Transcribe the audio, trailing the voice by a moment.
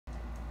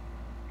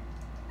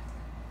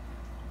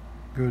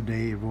Good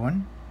day,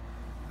 everyone.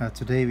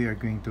 Today we are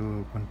going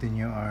to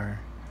continue our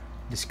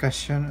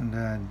discussion on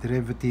the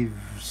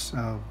derivatives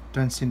of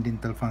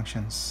transcendental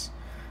functions,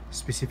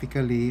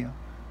 specifically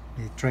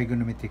the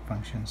trigonometric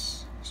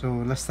functions.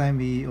 So last time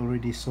we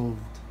already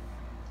solved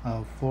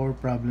 4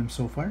 problems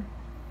so far.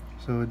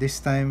 So this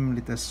time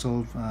let us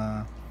solve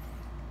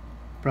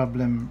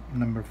problem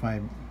number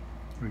 5,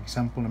 or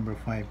example number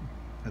 5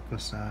 that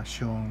was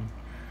shown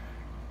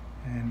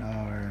in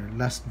our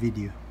last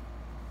video.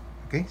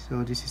 Okay,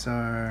 so this is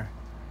our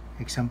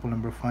example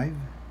number 5.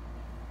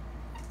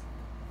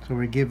 So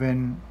we're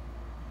given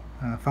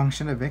a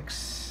function of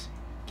x,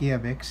 k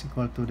of x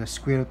equal to the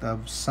square root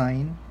of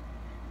sine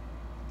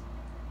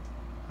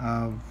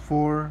of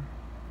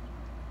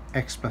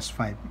 4x plus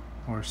 5,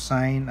 or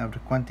sine of the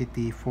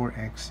quantity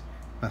 4x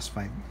plus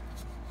 5.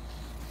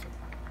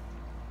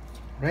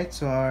 Right,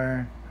 so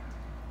our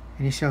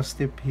initial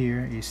step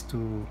here is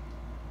to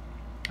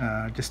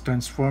just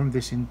transform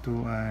this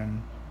into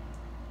an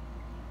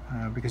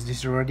because this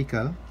is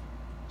radical,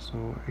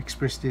 so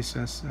express this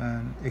as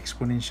an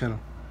exponential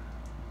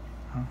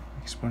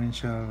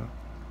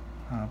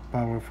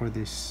power for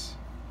this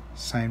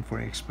sine for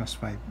x plus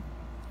 5.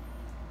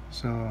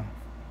 So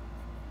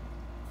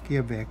k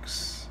of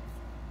x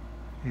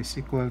is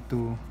equal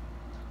to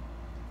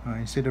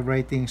instead of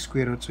writing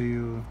square root, so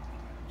you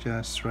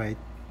just write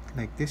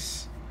like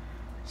this: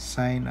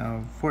 sine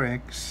of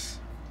 4x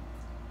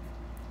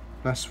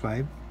plus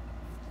 5,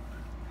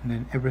 and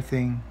then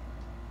everything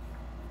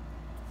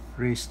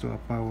raised to a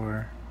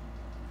power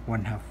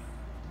 1/2.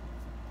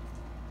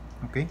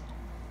 Okay,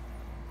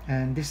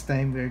 and this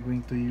time we are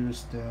going to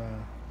use the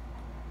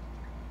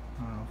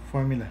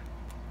formula,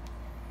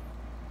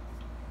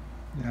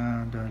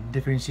 the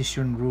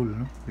differentiation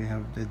rule. We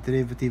have the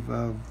derivative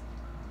of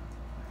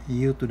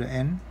u to the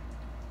n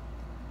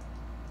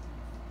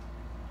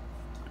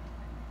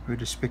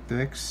with respect to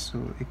x,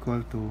 so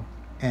equal to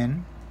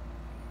n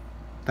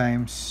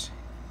times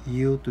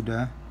u to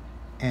the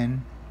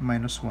n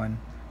minus 1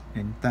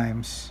 and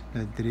times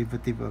the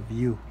derivative of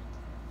u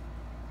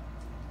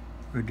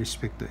with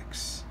respect to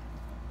x.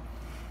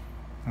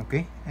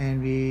 Okay,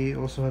 and we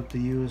also have to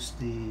use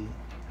the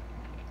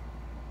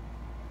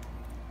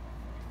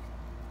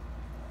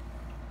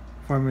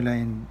formula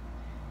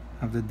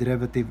of the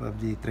derivative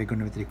of the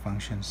trigonometric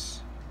functions.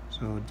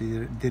 So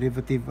the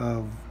derivative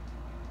of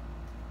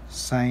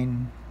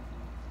sine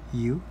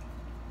u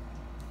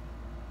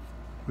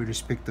with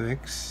respect to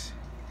x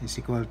is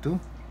equal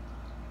to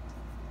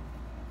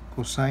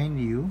cosine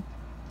u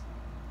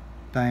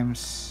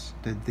times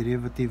the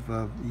derivative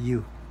of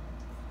u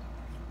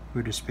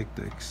with respect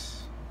to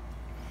x.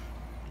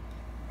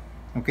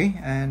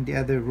 Okay, and the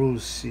other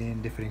rules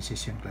in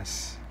differentiation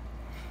class.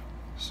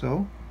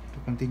 So to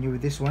continue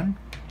with this one,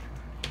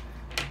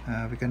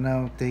 we can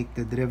now take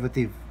the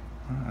derivative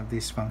of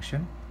this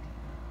function.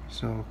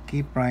 So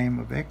k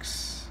prime of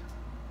x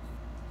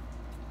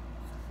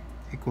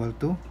equal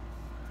to,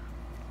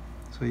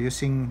 so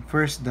using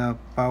first the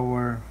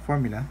power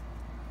formula,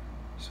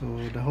 so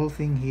the whole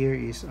thing here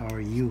is our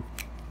u.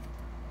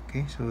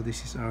 Okay, so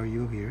this is our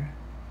u here.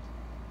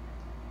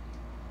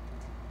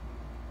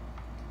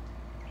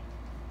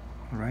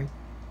 All right.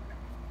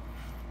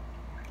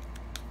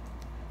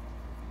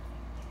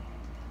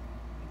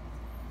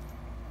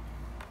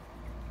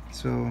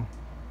 So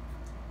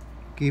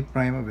k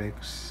prime of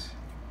x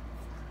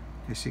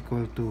is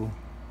equal to,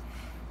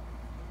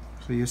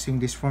 so using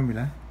this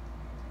formula,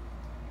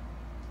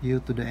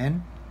 u to the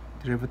n,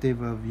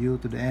 derivative of u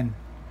to the n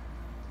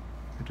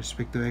with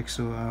respect to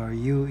x, so our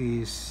u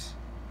is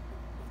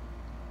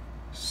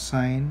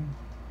sine,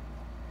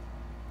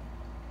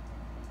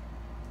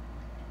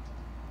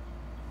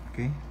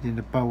 okay, then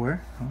the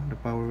power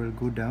will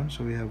go down,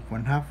 so we have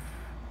 1/2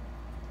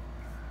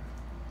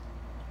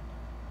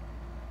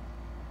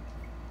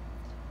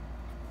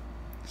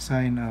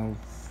 sine of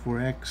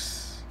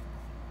 4x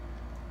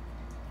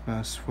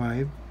plus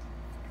 5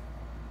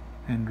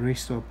 and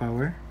raised to a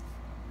power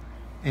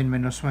n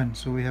minus 1,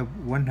 so we have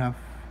 1/2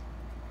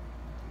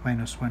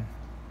 minus 1,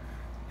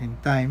 and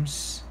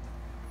times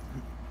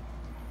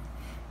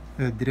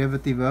the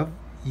derivative of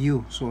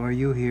u, so our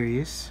u here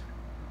is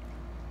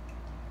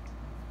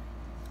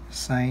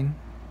sine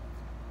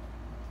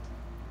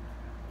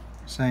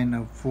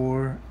of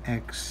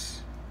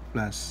 4x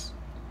plus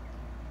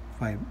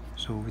 5,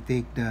 so we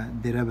take the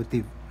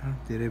derivative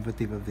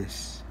of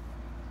this.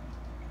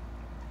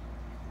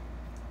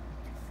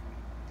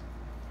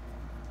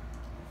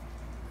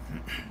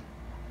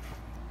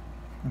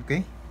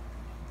 Okay,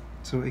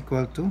 so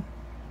equal to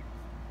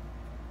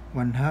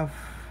 1/2,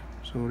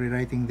 so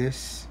rewriting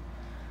this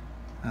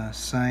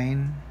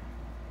sine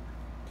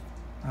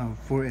of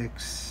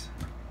 4x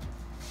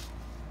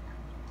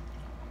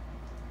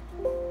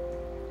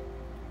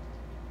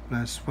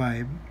plus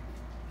 5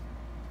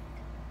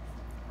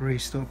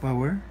 raised to a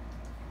power,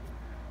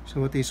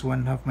 so what is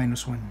 1/2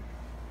 minus 1?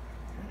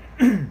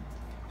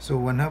 So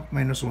 1/2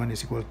 minus 1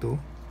 is equal to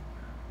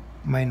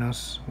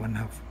minus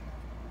 1/2.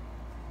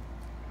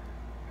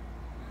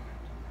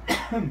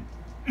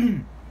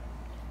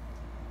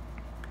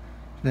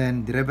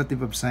 Then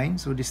derivative of sine.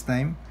 So this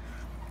time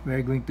we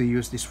are going to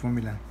use this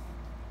formula.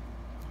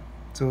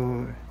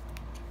 So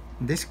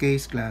in this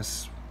case,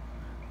 class,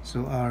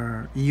 so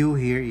our u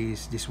here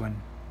is this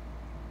one.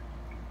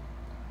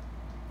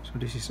 So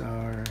this is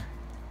our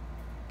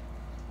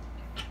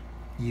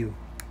u.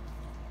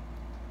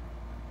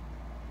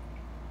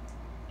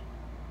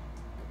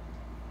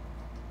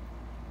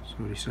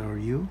 So this is our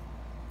u.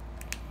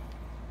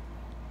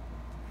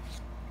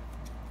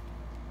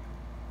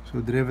 So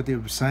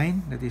derivative of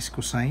sine, that is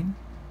cosine.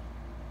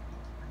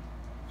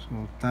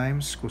 So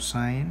times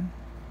cosine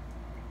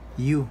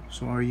u.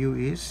 So our u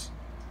is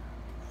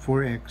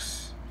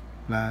 4x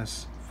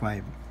plus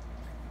 5.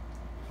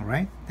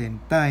 Alright, then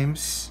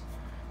times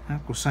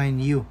cosine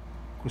u.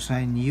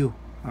 Cosine u.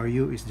 Our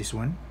u is this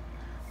one.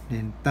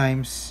 Then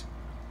times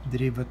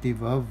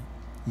derivative of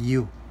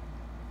u.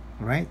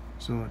 Alright,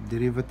 so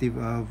derivative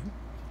of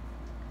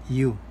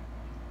u.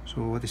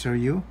 So what is our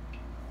u?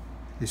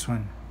 This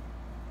one.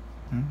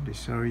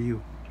 This is our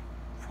u.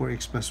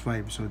 4x plus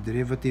 5. So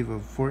derivative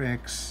of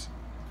 4x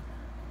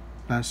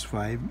plus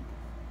 5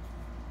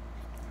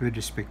 with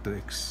respect to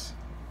x.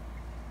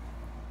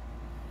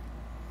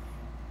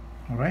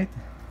 Alright.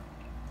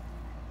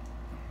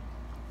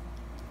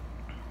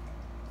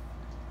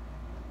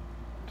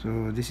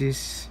 So this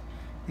is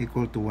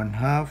equal to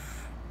 1/2.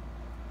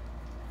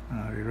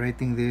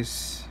 Rewriting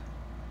this,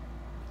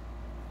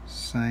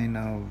 sine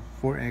of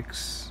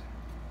 4x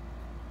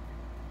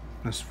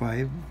plus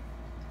 5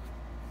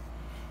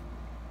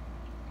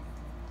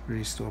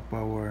 raised to a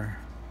power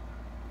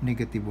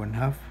negative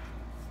 1/2,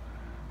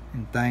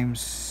 and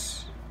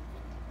times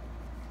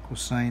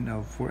cosine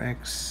of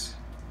 4x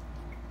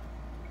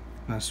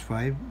plus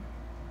 5,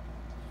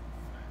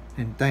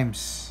 and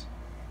times.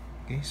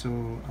 Okay,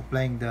 so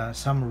applying the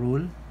sum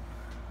rule.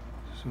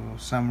 So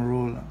sum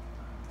rule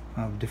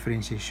of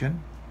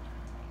differentiation.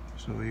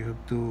 So you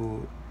have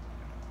to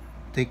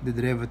take the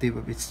derivative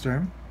of each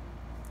term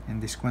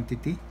in this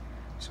quantity.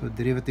 So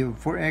derivative of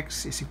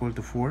 4x is equal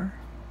to 4.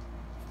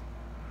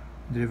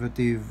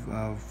 Derivative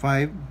of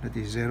 5, that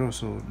is 0,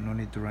 so no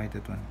need to write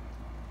that one.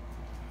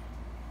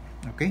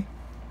 Okay,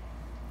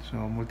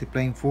 so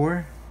multiplying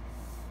 4,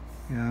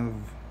 you have,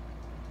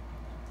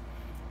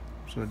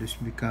 so this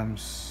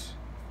becomes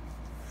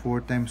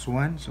 4 times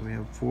 1, so we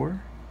have 4,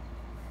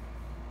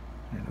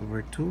 and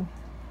over 2.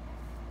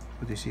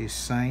 So this is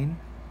sine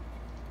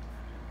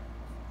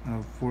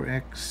of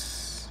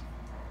 4x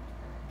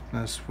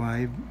plus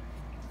 5,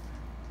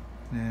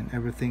 and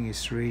everything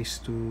is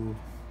raised to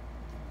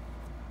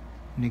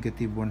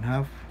negative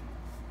 1/2,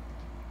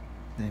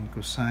 then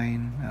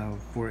cosine of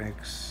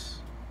 4x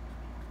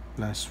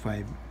plus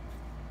 5.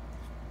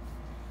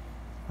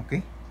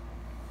 Okay,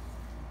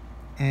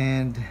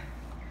 and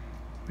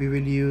we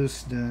will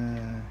use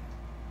the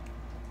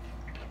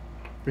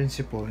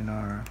principle in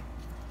our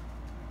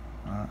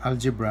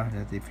algebra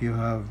that if you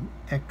have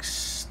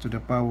x to the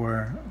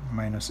power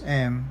minus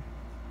m,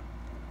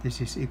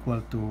 this is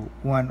equal to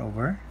 1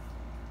 over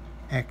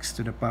x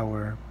to the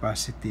power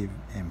positive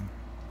m.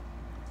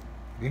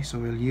 Okay, so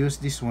we'll use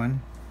this one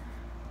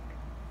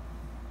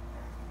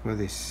for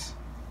this.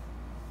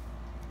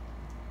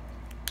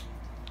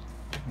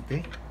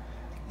 Okay,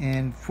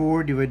 and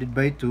 4 divided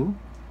by 2,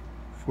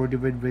 4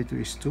 divided by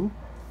 2 is 2,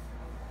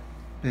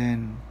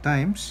 then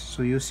times,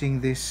 so using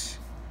this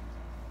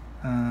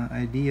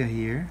idea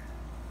here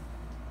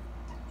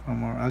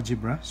from our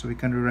algebra, so we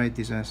can rewrite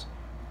this as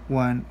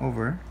 1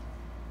 over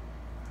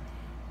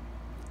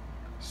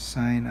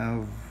sine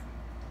of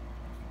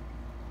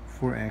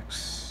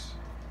 4x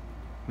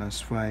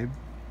plus 5,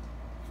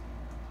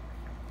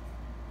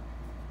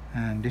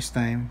 and this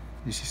time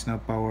this is now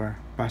power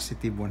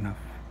positive 1/2.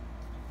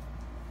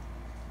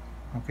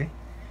 Okay,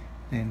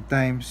 then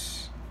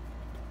times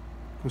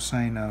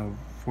cosine of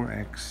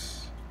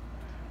 4x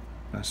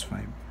plus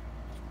 5,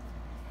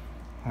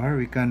 or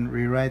we can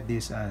rewrite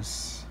this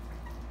as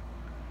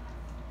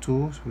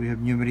 2. So we have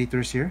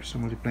numerators here, so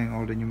multiplying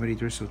all the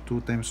numerators, so 2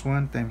 times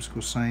 1 times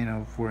cosine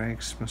of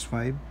 4x plus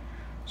 5,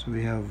 so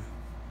we have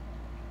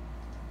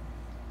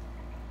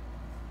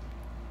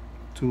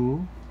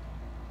 2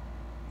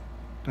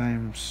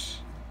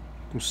 times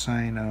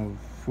cosine of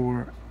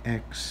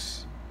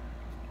 4x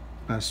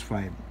plus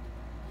 5,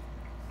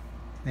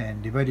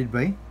 and divided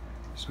by,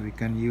 so we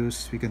can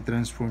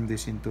transform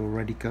this into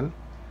radical,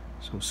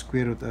 so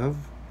square root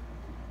of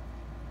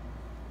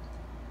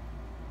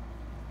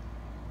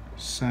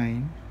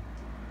sine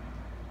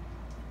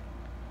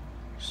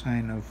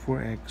of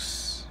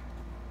 4x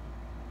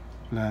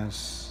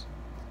plus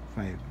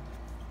 5.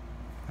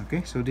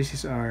 Okay, so this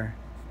is our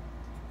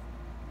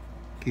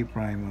k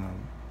prime of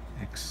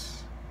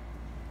x.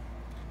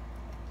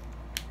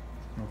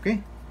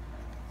 Okay,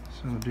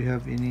 so do you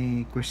have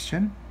any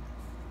question?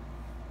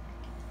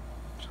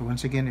 So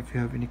once again, if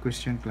you have any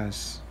question,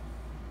 class,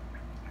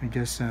 you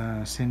just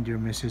send your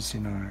message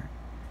in our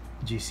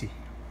GC.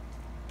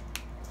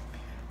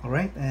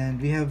 Alright,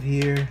 and we have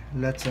here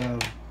lots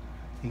of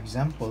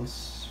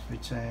examples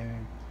which I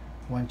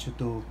want you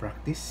to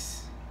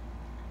practice.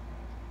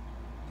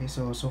 Okay,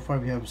 so far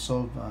we have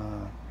solved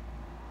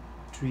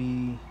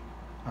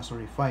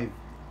 5.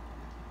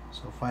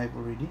 So 5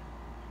 already,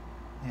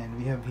 and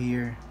we have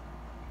here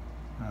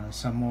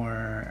some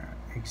more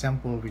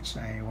example which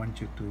I want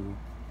you to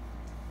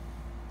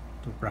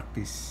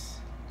practice.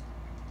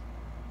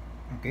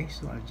 Okay,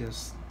 so I'll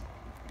just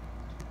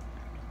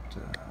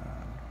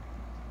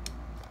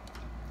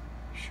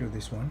show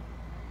this one.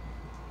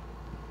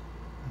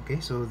 Okay,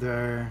 so there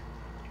are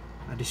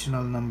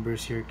additional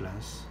numbers here,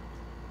 class.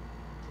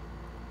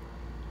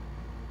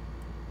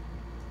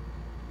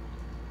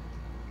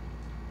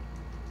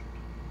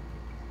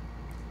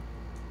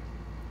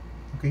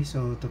 Okay,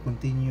 so to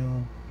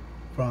continue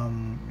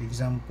from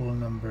example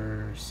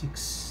number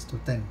 6 to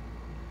 10,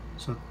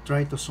 so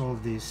try to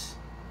solve these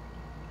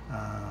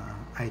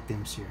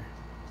items here.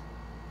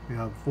 We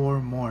have 4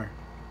 more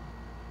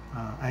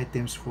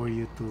items for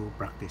you to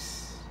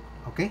practice.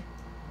 Okay,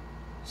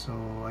 so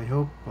I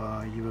hope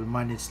you will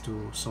manage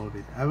to solve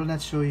it. I will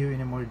not show you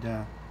anymore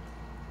the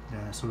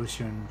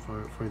solution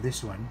for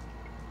this one,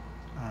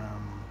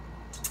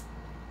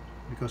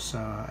 because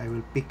I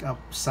will pick up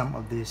some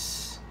of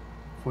this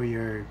for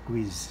your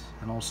quiz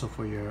and also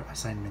for your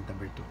assignment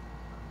number 2.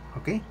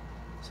 Okay,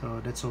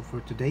 so that's all for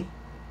today.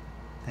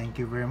 Thank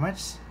you very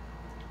much.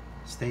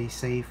 Stay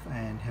safe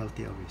and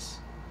healthy always.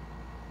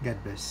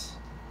 God bless.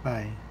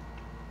 Bye.